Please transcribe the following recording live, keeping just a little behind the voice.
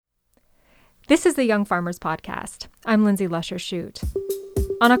This is the Young Farmers Podcast. I'm Lindsay Lusher-Shute.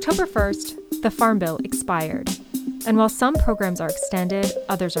 On October 1st, the Farm Bill expired. And while some programs are extended,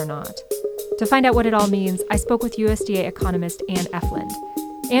 others are not. To find out what it all means, I spoke with USDA economist Ann Efland.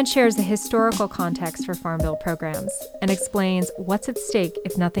 Ann shares the historical context for Farm Bill programs and explains what's at stake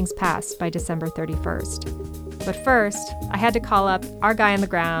if nothing's passed by December 31st. But first, I had to call up our guy on the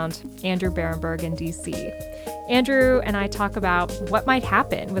ground, Andrew Barenberg in D.C. Andrew and I talk about what might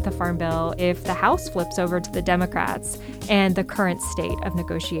happen with the Farm Bill if the House flips over to the Democrats and the current state of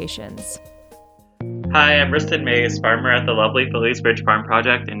negotiations. Hi, I'm Riston Mays, farmer at the lovely Phillies Ridge Farm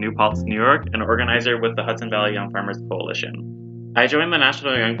Project in New Paltz, New York, and organizer with the Hudson Valley Young Farmers Coalition. I joined the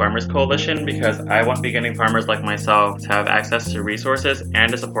National Young Farmers Coalition because I want beginning farmers like myself to have access to resources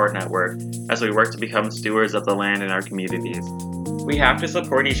and a support network as we work to become stewards of the land in our communities. We have to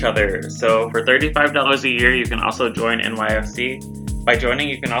support each other, so for $35 a year, you can also join NYFC. By joining,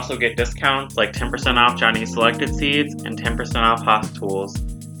 you can also get discounts like 10% off Johnny's Selected Seeds and 10% off Haas Tools.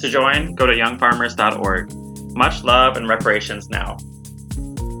 To join, go to youngfarmers.org. Much love and reparations now.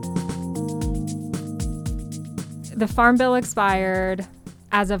 The Farm Bill expired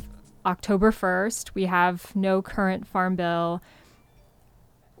as of October 1st. We have no current Farm Bill.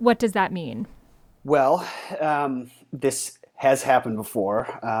 What does that mean? Well, this has happened before.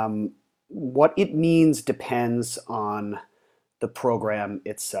 What it means depends on the program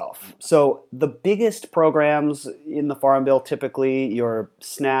itself. So the biggest programs in the Farm Bill, typically your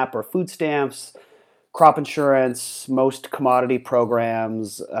SNAP or food stamps, crop insurance, most commodity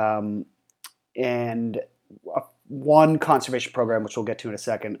programs, and one conservation program, which we'll get to in a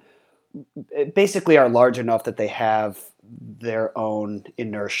second, basically are large enough that they have their own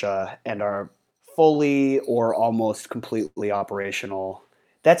inertia and are fully or almost completely operational.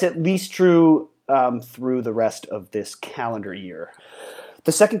 That's at least true through the rest of this calendar year.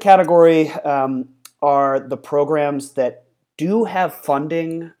 The second category are the programs that do have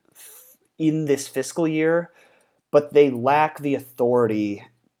funding in this fiscal year, but they lack the authority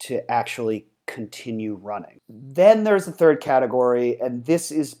to actually continue running. Then there's the third category, and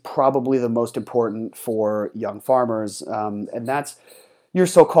this is probably the most important for young farmers, and that's your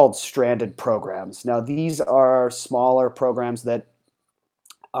so-called stranded programs. Now, these are smaller programs that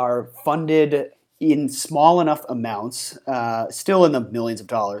are funded in small enough amounts, still in the millions of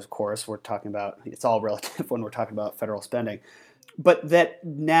dollars, of course. We're talking about, it's all relative when we're talking about federal spending, but that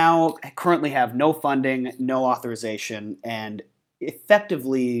now currently have no funding, no authorization, and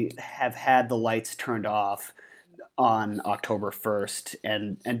effectively have had the lights turned off on October 1st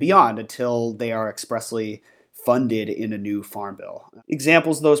and beyond until they are expressly funded in a new Farm Bill.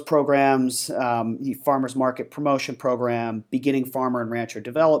 Examples of those programs, the Farmers Market Promotion Program, Beginning Farmer and Rancher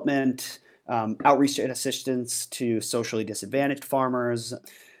Development, Outreach and Assistance to Socially Disadvantaged Farmers,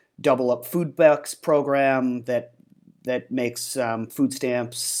 Double Up Food Bucks Program that makes food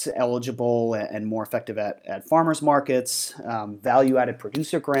stamps eligible and more effective at farmers markets, value-added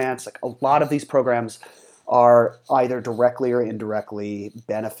producer grants. Like a lot of these programs are either directly or indirectly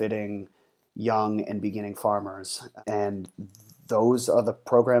benefiting young and beginning farmers. And those are the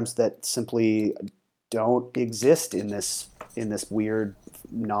programs that simply don't exist in this weird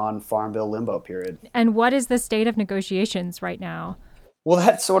non-Farm Bill limbo period. And what is the state of negotiations right now? Well,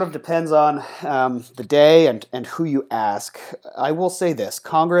 that sort of depends on the day and who you ask. I will say this: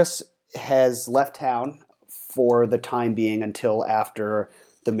 Congress has left town for the time being until after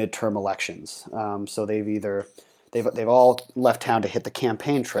the midterm elections. So they've all left town to hit the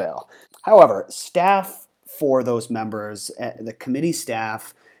campaign trail. However, staff for those members, the committee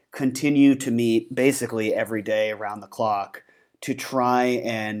staff, continue to meet basically every day around the clock to try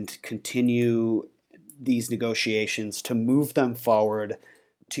and continue these negotiations, to move them forward,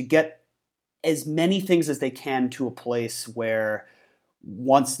 to get as many things as they can to a place where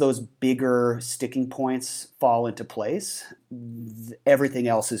once those bigger sticking points fall into place, everything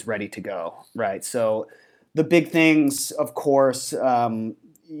else is ready to go, right? So the big things, of course,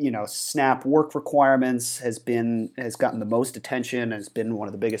 SNAP work requirements has gotten the most attention, has been one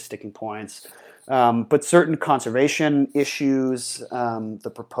of the biggest sticking points. But certain conservation issues,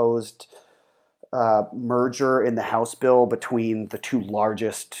 the proposed merger in the House bill between the two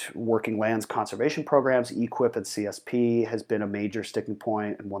largest working lands conservation programs, EQIP and CSP, has been a major sticking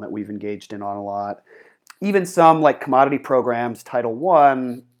point and one that we've engaged in on a lot. Even some like commodity programs, Title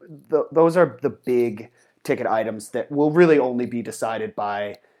I, those are the big ticket items that will really only be decided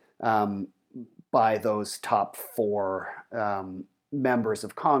by those top four members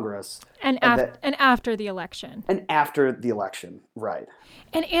of Congress. And after the election. And after the election, right.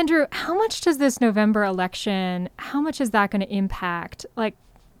 And Andrew, how much does this November election, how much is that going to impact? Like,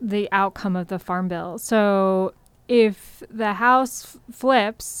 the outcome of the Farm Bill. So if the House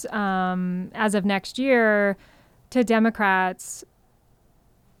flips as of next year to Democrats,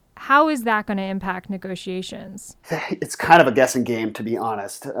 how is that going to impact negotiations? It's kind of a guessing game, to be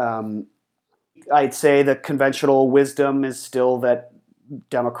honest. I'd say the conventional wisdom is still that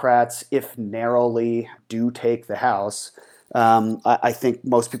Democrats, if narrowly, do take the House. I think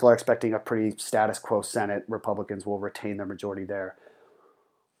most people are expecting a pretty status quo Senate. Republicans will retain their majority there.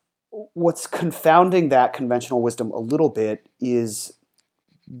 What's confounding that conventional wisdom a little bit is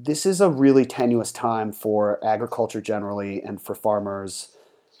this is a really tenuous time for agriculture generally and for farmers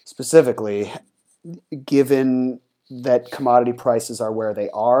specifically, given that commodity prices are where they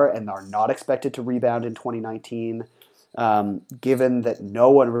are and are not expected to rebound in 2019, given that no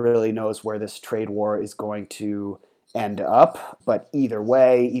one really knows where this trade war is going to end up. But either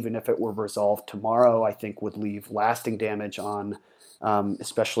way, even if it were resolved tomorrow, I think would leave lasting damage on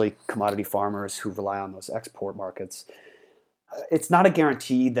especially commodity farmers who rely on those export markets. It's not a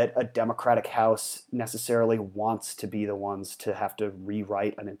guarantee that a Democratic House necessarily wants to be the ones to have to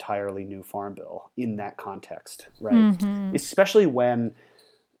rewrite an entirely new farm bill in that context, right? Mm-hmm. Especially when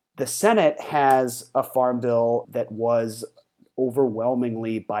the Senate has a farm bill that was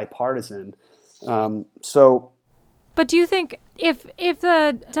overwhelmingly bipartisan. But do you think if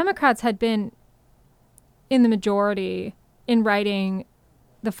the Democrats had been in the majority in writing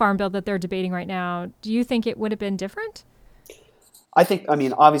the farm bill that they're debating right now, do you think it would have been different? I think,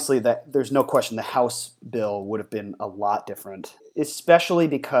 obviously that there's no question the House bill would have been a lot different, especially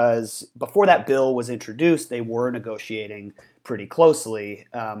because before that bill was introduced, they were negotiating pretty closely,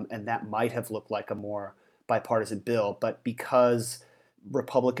 and that might have looked like a more bipartisan bill. But because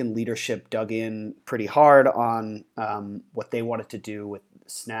Republican leadership dug in pretty hard on what they wanted to do with the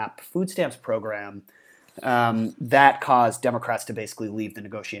SNAP food stamps program, that caused Democrats to basically leave the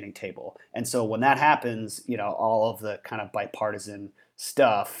negotiating table. And so when that happens, all of the kind of bipartisan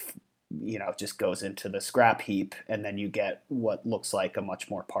stuff, just goes into the scrap heap, and then you get what looks like a much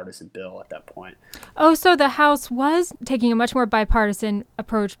more partisan bill at that point. Oh, so the House was taking a much more bipartisan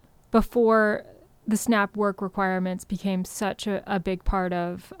approach before the SNAP work requirements became such a big part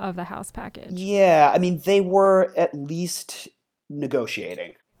of the House package. Yeah, they were at least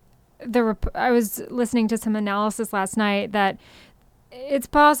negotiating. I was listening to some analysis last night that it's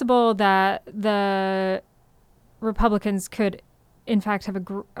possible that the Republicans could, in fact, have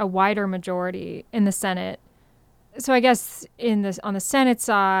a wider majority in the Senate. So I guess on the Senate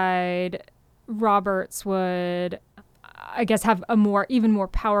side, Roberts would, I guess, have even more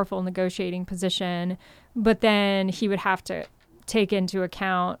powerful negotiating position, but then he would have to take into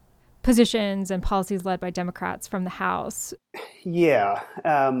account positions and policies led by Democrats from the House. Yeah,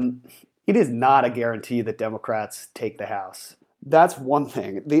 it is not a guarantee that Democrats take the House. That's one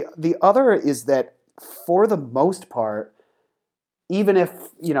thing. The other is that for the most part, even if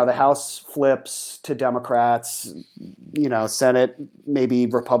the House flips to Democrats, Senate, maybe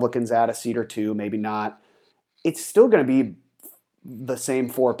Republicans add a seat or two, maybe not, it's still going to be the same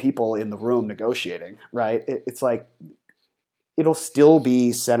four people in the room negotiating, right? It's like it'll still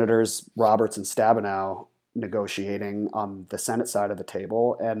be Senators Roberts and Stabenow negotiating on the Senate side of the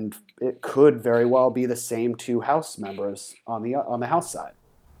table, and it could very well be the same two House members on the House side.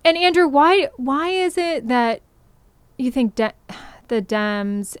 And Andrew, why is it that you think the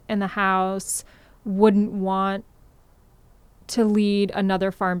Dems and the House wouldn't want to lead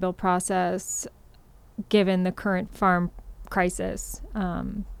another farm bill process, given the current farm crisis,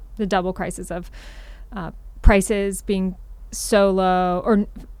 the double crisis of prices being so low, or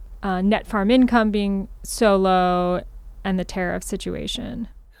net farm income being so low, and the tariff situation?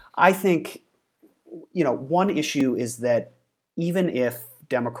 I think, one issue is that even if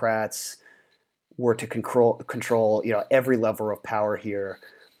Democrats were to control every level of power here,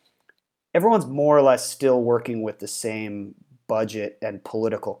 everyone's more or less still working with the same budget and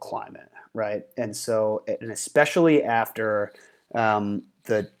political climate, right? And so, and especially after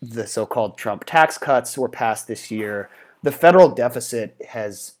the so-called Trump tax cuts were passed this year, the federal deficit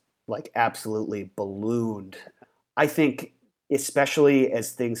has absolutely ballooned. I think especially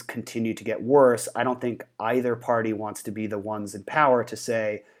as things continue to get worse, I don't think either party wants to be the ones in power to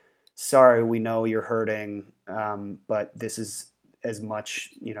say, sorry, we know you're hurting, but this is as much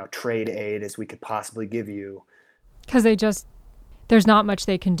trade aid as we could possibly give you. Because there's not much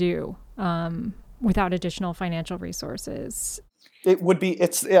they can do without additional financial resources. It would be.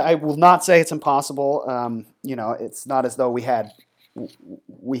 I will not say it's impossible. It's not as though we had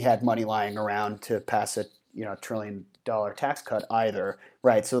money lying around to pass a $1 trillion tax cut either,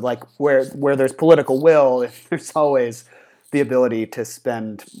 right? So where there's political will, there's always the ability to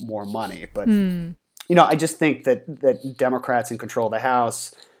spend more money. But Hmm. I just think that Democrats in control of the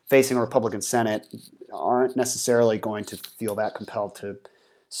House facing a Republican Senate aren't necessarily going to feel that compelled to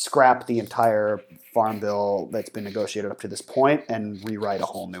scrap the entire farm bill that's been negotiated up to this point and rewrite a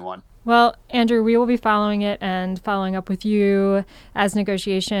whole new one. Well, Andrew, we will be following it and following up with you as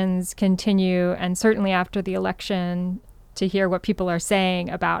negotiations continue, and certainly after the election to hear what people are saying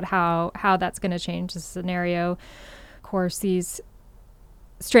about how that's going to change the scenario. Of course, these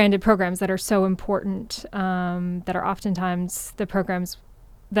stranded programs that are so important, that are oftentimes the programs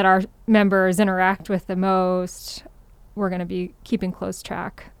that our members interact with the most, we're going to be keeping close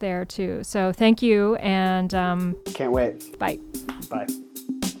track there too. So thank you, and Can't wait. bye. Bye.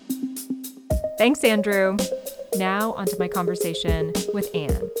 Thanks, Andrew. Now onto my conversation with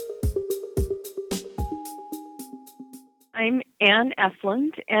Anne. I'm Anne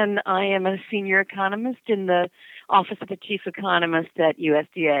Esland, and I am a senior economist in the Office of the Chief Economist at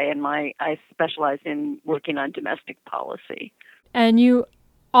USDA, and I specialize in working on domestic policy. And you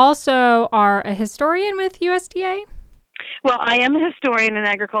also are a historian with USDA? Well, I am a historian, an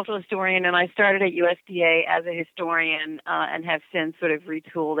agricultural historian, and I started at USDA as a historian and have since sort of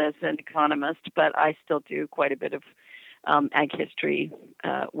retooled as an economist, but I still do quite a bit of ag history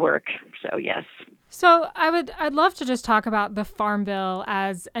work, so yes. So I'd love to just talk about the Farm Bill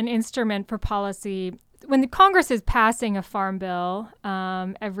as an instrument for policy. When the Congress is passing a Farm Bill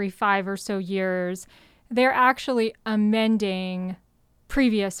every 5 or so years, they're actually amending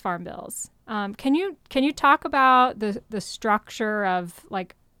previous Farm Bills. Can you talk about the structure of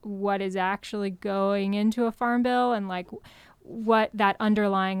like what is actually going into a Farm Bill and like what that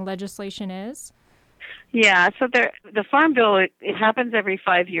underlying legislation is? Yeah, so the Farm Bill, it happens every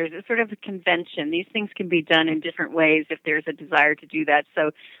 5 years. It's sort of a convention. These things can be done in different ways if there's a desire to do that.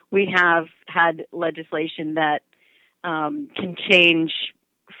 So we have had legislation that can change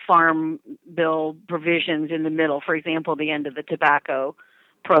Farm Bill provisions in the middle. For example, the end of the tobacco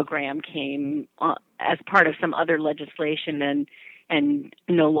program came as part of some other legislation and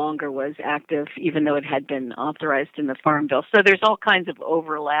no longer was active, even though it had been authorized in the Farm Bill. So there's all kinds of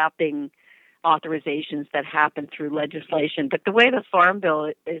overlapping authorizations that happen through legislation. But the way the Farm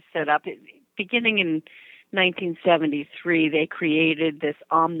Bill is set up, beginning in 1973, they created this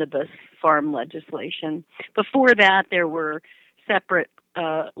omnibus farm legislation. Before that, there were separate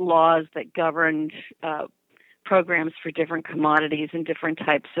laws that governed programs for different commodities and different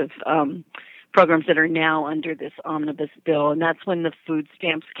types of programs that are now under this omnibus bill. And that's when the food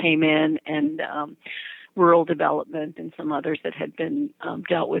stamps came in and rural development and some others that had been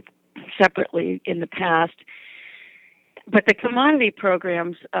dealt with separately in the past. But the commodity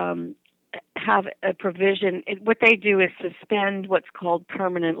programs have a provision. What they do is suspend what's called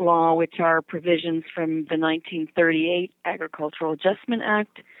permanent law, which are provisions from the 1938 Agricultural Adjustment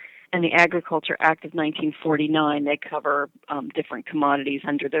Act and the Agriculture Act of 1949. They cover different commodities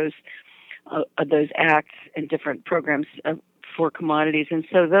under those acts and different programs for commodities. And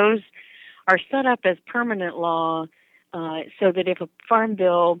so those are set up as permanent law so that if a farm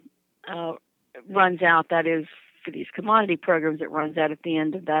bill runs out, that is for these commodity programs, it runs out at the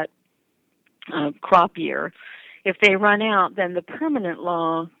end of that crop year. If they run out, then the permanent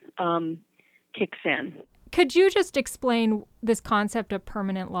law kicks in. Could you just explain this concept of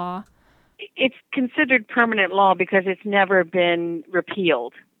permanent law? It's considered permanent law because it's never been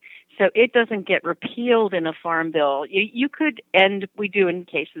repealed. So it doesn't get repealed in a farm bill. You could end, we do in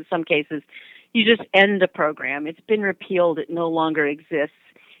some cases, you just end a program. It's been repealed, it no longer exists,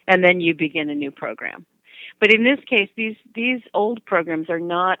 and then you begin a new program. But in this case, these old programs are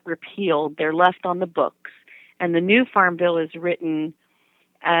not repealed. They're left on the books. And the new farm bill is written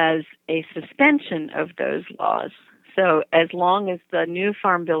as a suspension of those laws. So as long as the new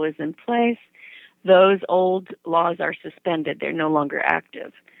farm bill is in place, those old laws are suspended. They're no longer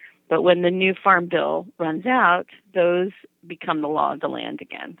active. But when the new farm bill runs out, those become the law of the land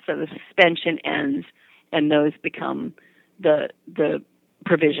again. So the suspension ends, and those become the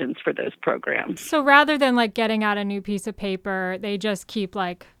provisions for those programs. So rather than like getting out a new piece of paper, they just keep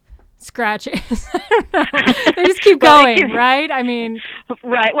like scratching. I don't know. They just keep going, right? I mean,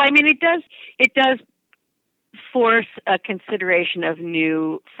 right. Well, I mean, it does force a consideration of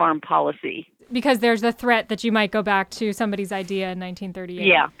new farm policy. Because there's a threat that you might go back to somebody's idea in 1938.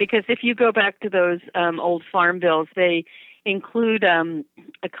 Yeah, because if you go back to those old farm bills, they include a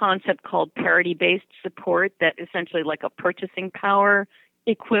concept called parity-based support that essentially like a purchasing power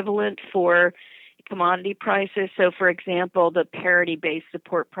equivalent for commodity prices. So, for example, the parity-based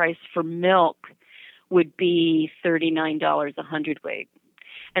support price for milk would be $39 a hundredweight.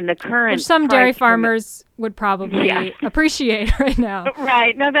 And the current which some price dairy for farmers would probably appreciate right now.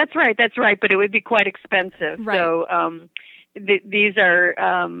 Right. No, that's right. That's right. But it would be quite expensive. Right. So these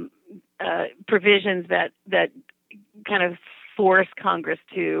are provisions that kind of force Congress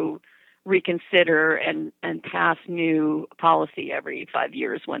to reconsider and pass new policy every 5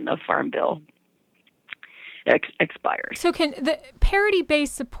 years when the Farm Bill expires. So can the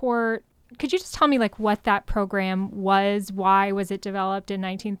parity-based support, could you just tell me like what that program was? Why was it developed in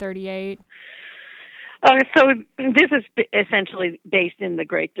 1938? So this is essentially based in the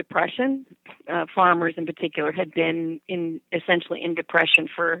Great Depression. Farmers in particular had been essentially in depression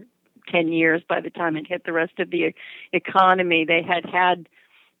for 10 years by the time it hit the rest of the economy. They had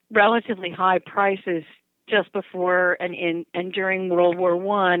relatively high prices just before and during World War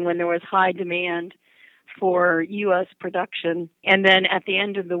I, when there was high demand for U.S. production. And then at the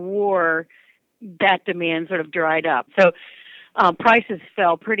end of the war, that demand sort of dried up. So prices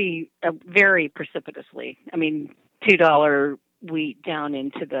fell very precipitously. I mean, $2 wheat down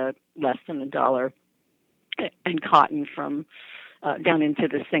into the less than $1, and cotton from down into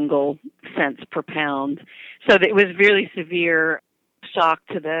the single cents per pound. So it was really severe shock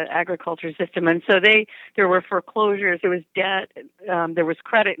to the agriculture system. And so there were foreclosures, there was debt, there was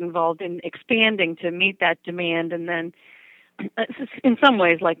credit involved in expanding to meet that demand. And then in some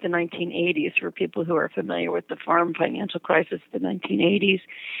ways like the 1980s for people who are familiar with the farm financial crisis, the 1980s.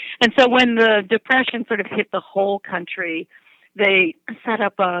 And so when the Depression sort of hit the whole country, they set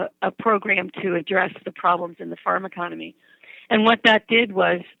up a program to address the problems in the farm economy. And what that did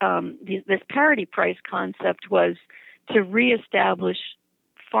was this parity price concept was to reestablish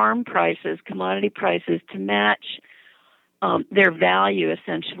farm prices, commodity prices, to match their value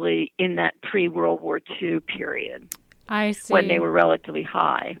essentially in that pre-World War II period. I see. When they were relatively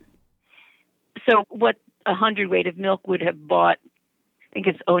high. So what a hundredweight of milk would have bought, I think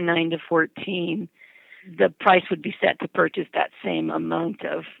it's 09 to 14, the price would be set to purchase that same amount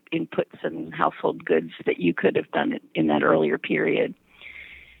of inputs and household goods that you could have done in that earlier period.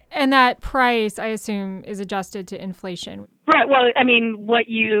 And that price, I assume, is adjusted to inflation. Right. Well, I mean, what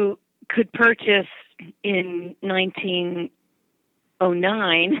you could purchase in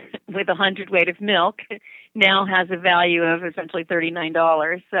 1909 with a hundredweight of milk now has a value of essentially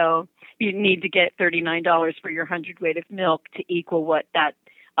 $39. So you need to get $39 for your hundredweight of milk to equal what that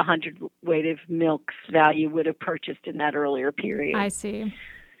 100-weight of milk's value would have purchased in that earlier period. I see.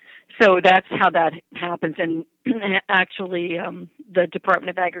 So that's how that happens. And actually, the Department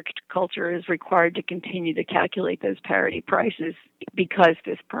of Agriculture is required to continue to calculate those parity prices because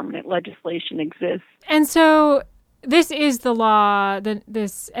this permanent legislation exists. And so this is the law, and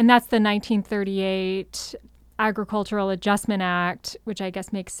that's the 1938 Agricultural Adjustment Act, which I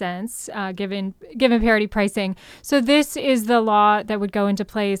guess makes sense, given parity pricing. So this is the law that would go into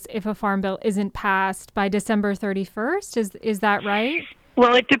place if a farm bill isn't passed by December 31st. Is that right?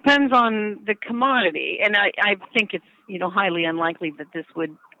 Well, it depends on the commodity, and I think it's highly unlikely that this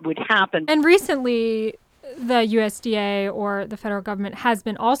would happen. And recently, the USDA or the federal government has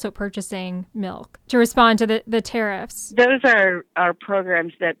been also purchasing milk to respond to the tariffs. Those are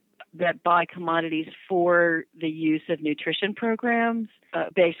programs that buy commodities for the use of nutrition programs.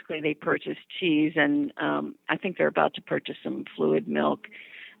 Basically, they purchase cheese, and I think they're about to purchase some fluid milk.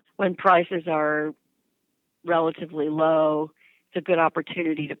 When prices are relatively low, it's a good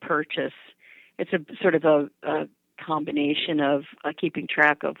opportunity to purchase. It's a sort of a combination of keeping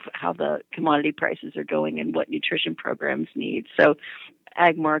track of how the commodity prices are going and what nutrition programs need. So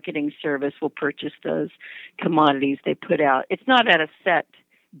Ag Marketing Service will purchase those commodities they put out. It's not at a set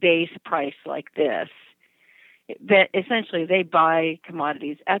base price like this. Essentially, they buy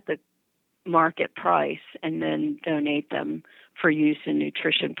commodities at the market price and then donate them for use in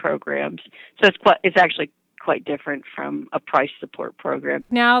nutrition programs. So it's actually quite different from a price support program.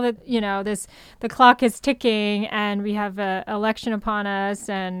 Now that the clock is ticking and we have an election upon us,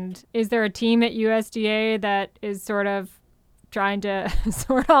 and is there a team at USDA that is sort of trying to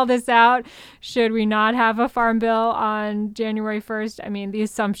sort all this out? Should we not have a farm bill on January 1st? I mean, the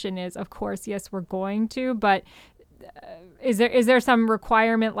assumption is, of course, yes, we're going to, but is there some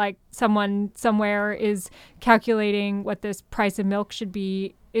requirement, like someone somewhere is calculating what this price of milk should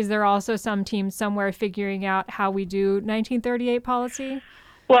be? Is there also some team somewhere figuring out how we do 1938 policy?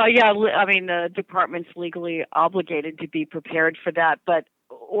 Well, yeah, I mean, the department's legally obligated to be prepared for that, but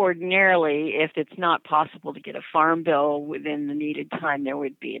ordinarily, if it's not possible to get a farm bill within the needed time, there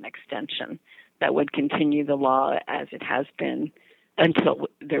would be an extension that would continue the law as it has been until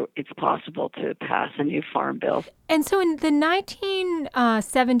it's possible to pass a new farm bill. And so in the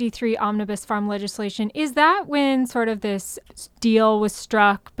 1973 omnibus farm legislation, is that when sort of this deal was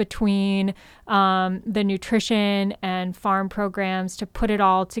struck between the nutrition and farm programs to put it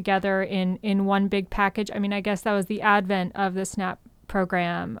all together in one big package? I mean, I guess that was the advent of the SNAP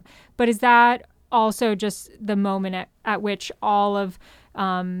program. But is that also just the moment at which all of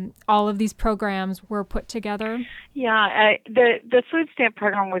these programs were put together? Yeah, the food stamp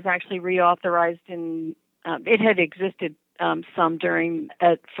program was actually reauthorized it had existed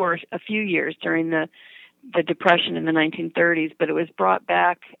for a few years during the Depression in the 1930s, but it was brought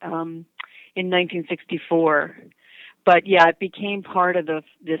back in 1964. But yeah, it became part of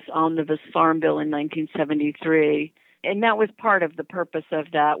this omnibus farm bill in 1973, and that was part of the purpose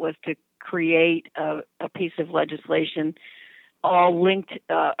of that, was to create a piece of legislation all linked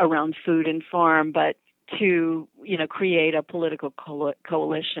around food and farm, but to create a political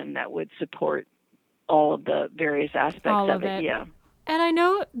coalition that would support all of the various aspects of it. Yeah. And I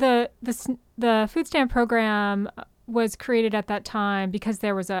know the food stamp program was created at that time because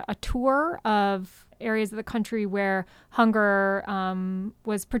there was a tour of areas of the country where hunger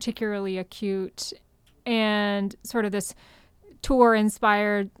was particularly acute, and sort of this tour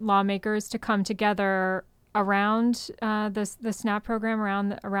inspired lawmakers to come together around the SNAP program,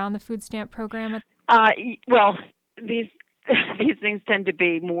 around the food stamp program. Well, these things tend to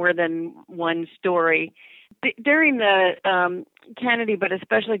be more than one story. During the Kennedy, but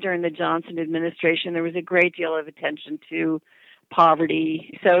especially during the Johnson administration, there was a great deal of attention to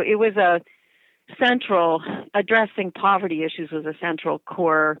poverty. So it was addressing poverty issues was a central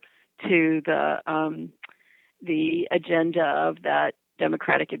core to the agenda of that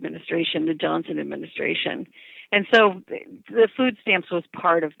Democratic administration, the Johnson administration. And so the food stamps was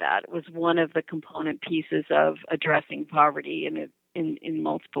part of that. It was one of the component pieces of addressing poverty in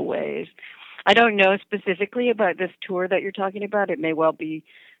multiple ways. I don't know specifically about this tour that you're talking about. It may well be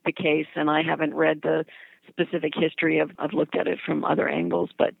the case, and I haven't read the specific history. I've looked at it from other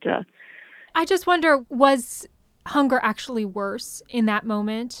angles, but I just wonder, was hunger actually worse in that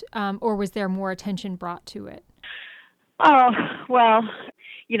moment, or was there more attention brought to it? Oh, well,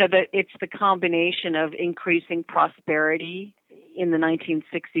 it's the combination of increasing prosperity in the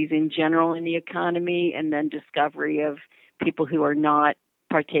 1960s in general in the economy, and then discovery of people who are not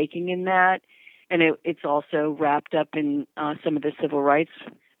partaking in that. And it's also wrapped up in some of the civil rights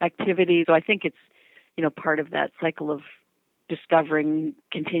activities. So I think it's, part of that cycle of discovering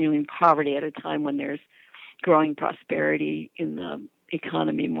continuing poverty at a time when there's growing prosperity in the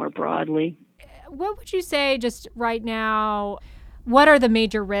economy more broadly. What would you say just right now, what are the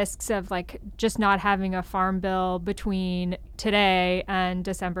major risks of just not having a farm bill between today and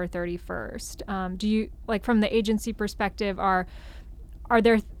December 31st? Do you, from the agency perspective, are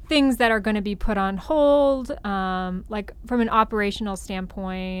there things that are going to be put on hold? From an operational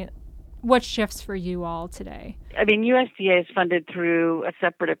standpoint, what shifts for you all today? I mean, USDA is funded through a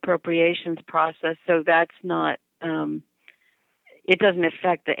separate appropriations process, so that's not, it doesn't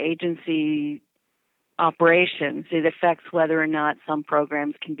affect the agency operations. It affects whether or not some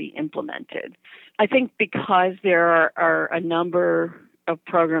programs can be implemented. I think because there are a number of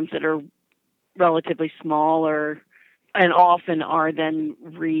programs that are relatively smaller and often are then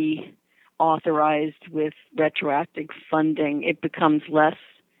reauthorized with retroactive funding, it becomes less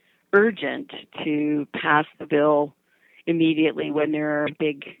urgent to pass the bill immediately when there are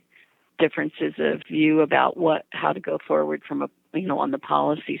big differences of view about how to go forward from on the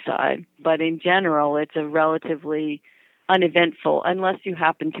policy side. But in general, it's a relatively uneventful, unless you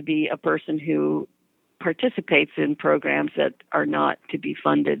happen to be a person who participates in programs that are not to be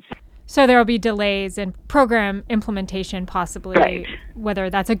funded. So there will be delays in program implementation, possibly, right, whether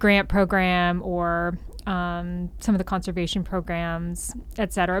that's a grant program or some of the conservation programs,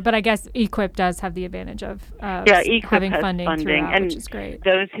 et cetera. But I guess EQIP does have the advantage of having funding throughout, and which is great.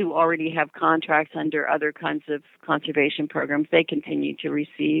 Those who already have contracts under other kinds of conservation programs, they continue to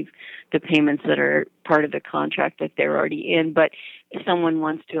receive the payments that are part of the contract that they're already in. But if someone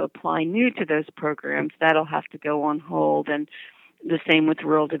wants to apply new to those programs, that'll have to go on hold. And the same with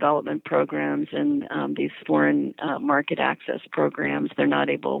rural development programs and these foreign market access programs. They're not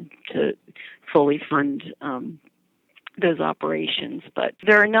able to fully fund those operations. But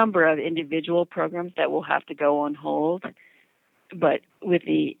there are a number of individual programs that will have to go on hold, but with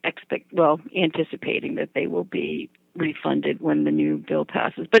the anticipating that they will be refunded when the new bill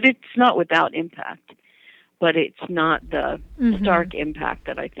passes. But it's not without impact. But it's not the stark impact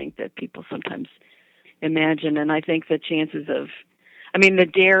that I think that people sometimes imagine. And I think the chances of,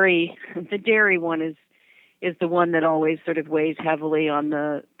 the dairy one is is the one that always sort of weighs heavily on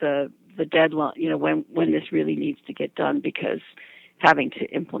the deadline, when this really needs to get done, because having to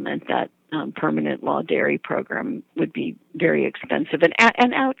implement that permanent law dairy program would be very expensive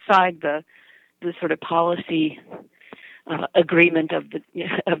and outside the sort of policy agreement of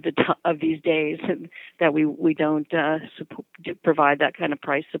these days, that we don't provide that kind of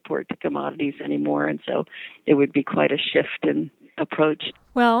price support to commodities anymore, and so it would be quite a shift in approach.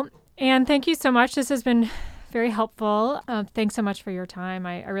 Well, Anne, thank you so much. This has been very helpful. Thanks so much for your time.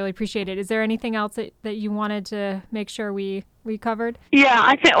 I really appreciate it. Is there anything else that you wanted to make sure we covered? Yeah,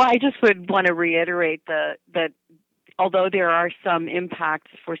 I just would want to reiterate that although there are some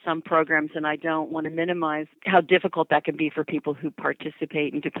impacts for some programs, and I don't want to minimize how difficult that can be for people who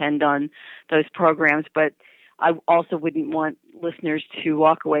participate and depend on those programs, but I also wouldn't want listeners to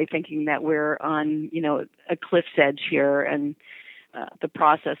walk away thinking that we're on, a cliff's edge here, and the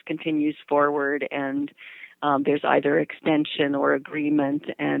process continues forward, and there's either extension or agreement,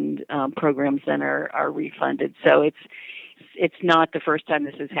 and programs then are refunded. So it's not the first time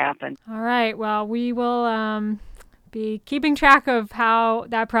this has happened. All right. Well, we will be keeping track of how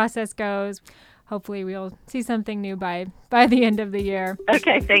that process goes. Hopefully we'll see something new by the end of the year.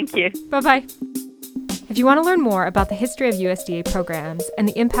 Okay, thank you. Bye-bye. If you want to learn more about the history of USDA programs and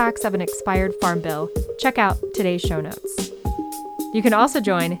the impacts of an expired farm bill, check out today's show notes. You can also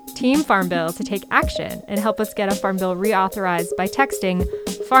join Team Farm Bill to take action and help us get a farm bill reauthorized by texting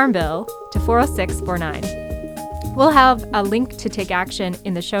Farm Bill to 40649. We'll have a link to take action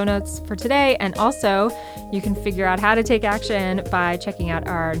in the show notes for today, and also you can figure out how to take action by checking out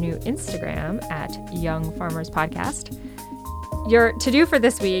our new Instagram at Young Farmers Podcast. Your to-do for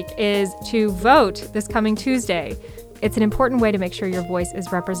this week is to vote this coming Tuesday. It's an important way to make sure your voice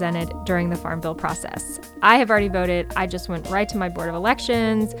is represented during the Farm Bill process. I have already voted. I just went right to my Board of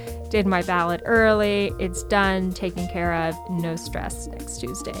Elections, did my ballot early. It's done, taken care of, no stress next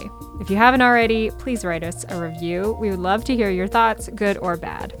Tuesday. If you haven't already, please write us a review. We would love to hear your thoughts, good or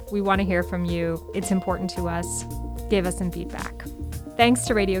bad. We want to hear from you. It's important to us. Give us some feedback. Thanks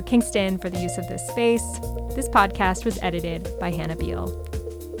to Radio Kingston for the use of this space. This podcast was edited by Hannah Beal.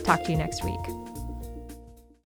 Talk to you next week.